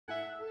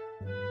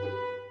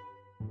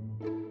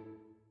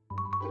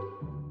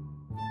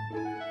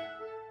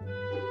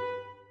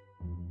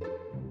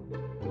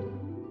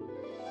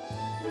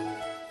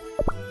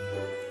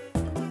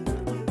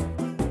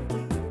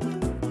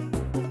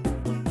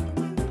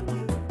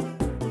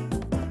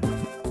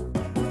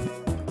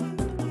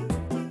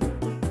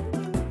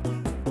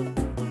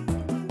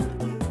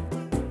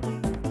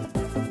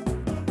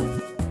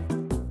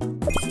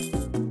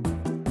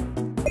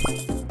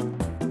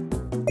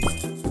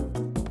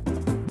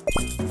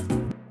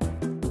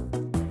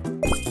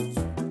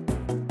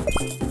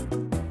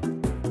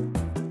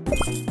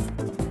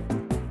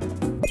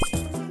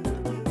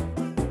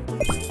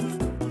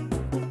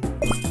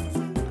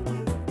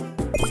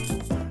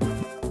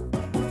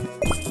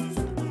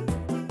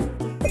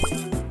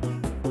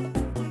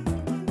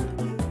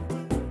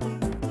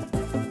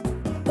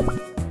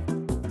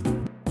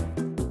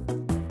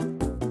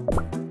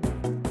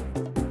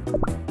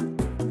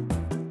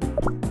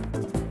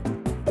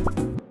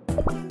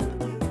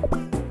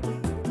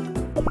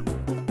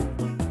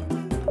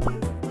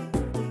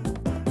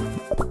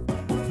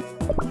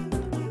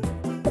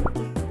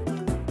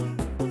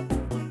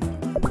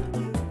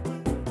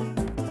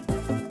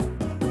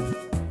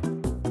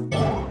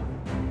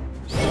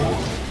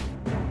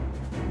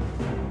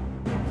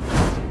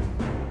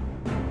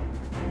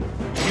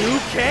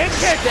Can't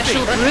catch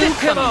Special me! brew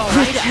coming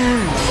right up!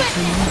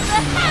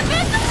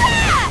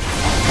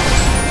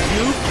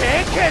 You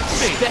can't catch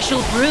me!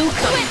 Special brew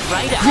coming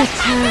right up!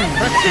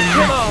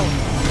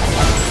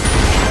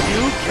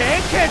 You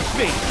can't catch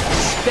me!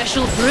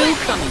 Special brew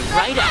coming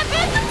right up!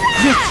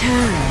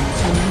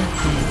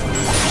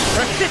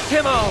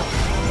 Timo!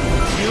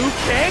 You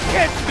can't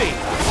catch me!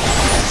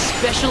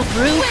 Special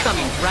brew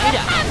coming right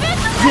up!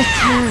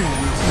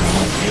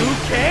 You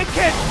can't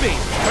catch me!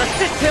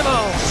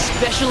 Timo!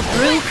 Special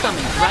brew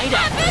coming right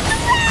up!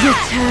 You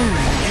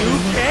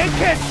can't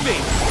catch me!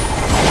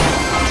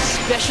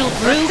 Special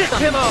brew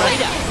coming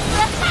right up!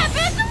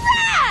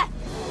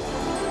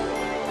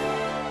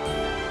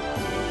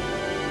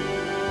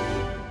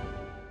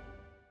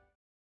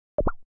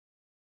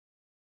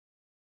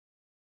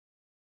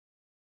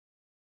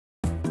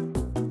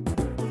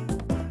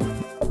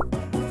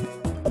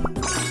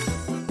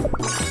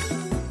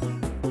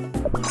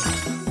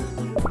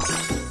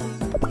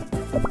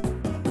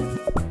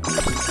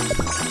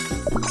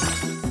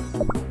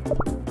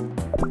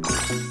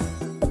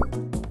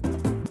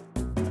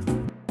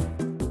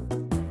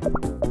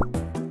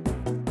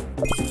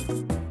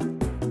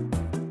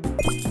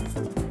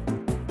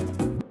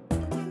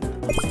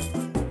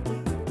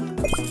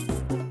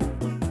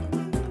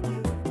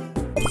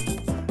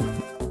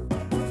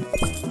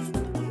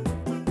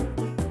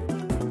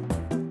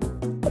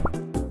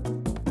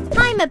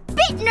 I'm a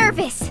bit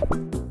nervous.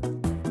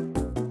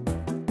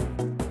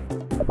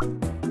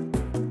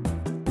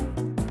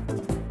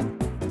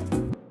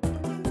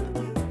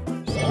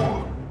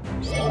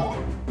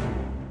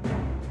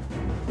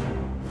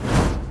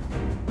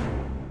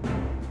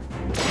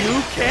 You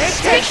can't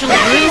catch Special me!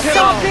 brew Timo!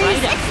 coming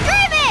right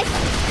up!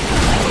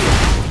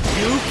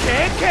 You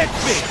can't catch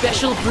me!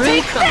 Special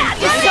brew coming right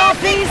up!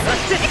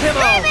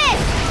 Timo!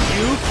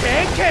 You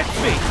can't catch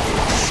me!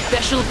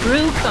 Special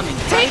brew coming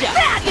right up!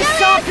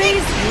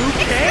 You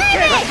can't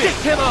catch me!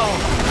 Timo!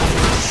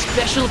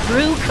 Special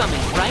brew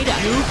coming right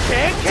up! You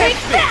can't catch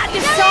me!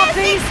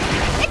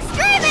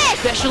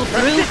 Special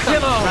brew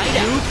Timo! coming right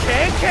You up!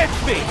 can't catch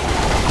me!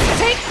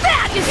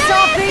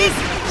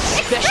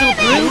 Special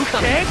brew You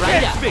coming can't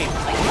right catch up! me!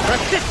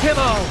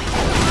 Timo!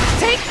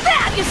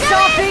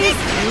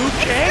 You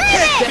can't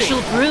catch me!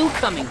 Special brew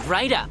coming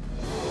right up!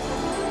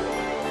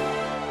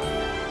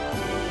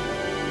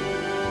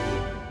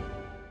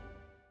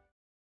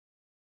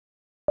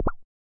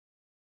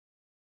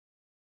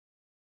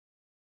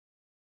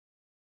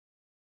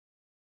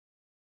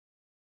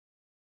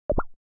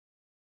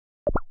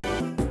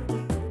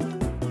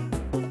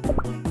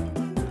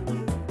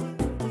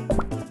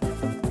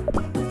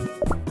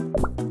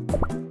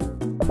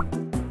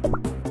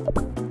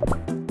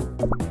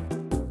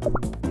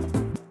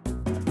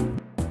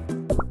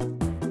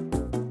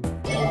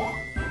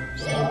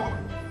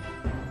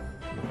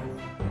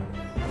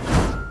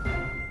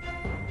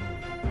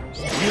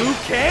 You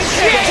can't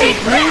catch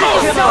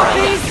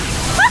me!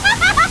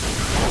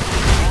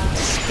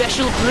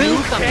 Special brew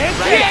coming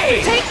right up!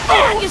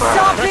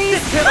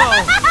 Timo!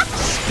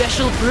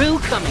 Special brew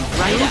coming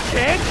right You up!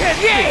 can't catch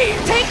me!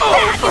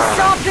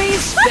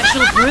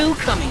 Special brew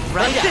coming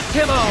right up!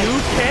 Timo! You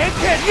can't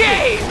catch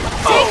me!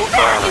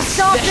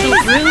 Special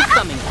brew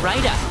coming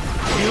right up!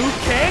 You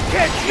can't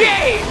catch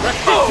me!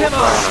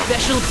 Timo!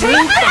 Special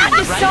brew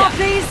coming right up!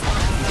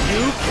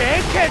 You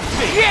can't catch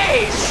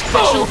me!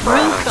 Special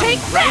brew coming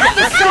right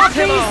up!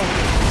 Timo!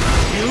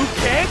 You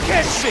can't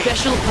catch me!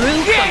 Special brew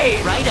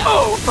coming right up!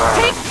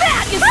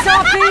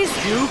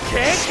 You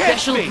can't catch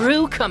Special me!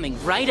 brew coming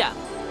right up!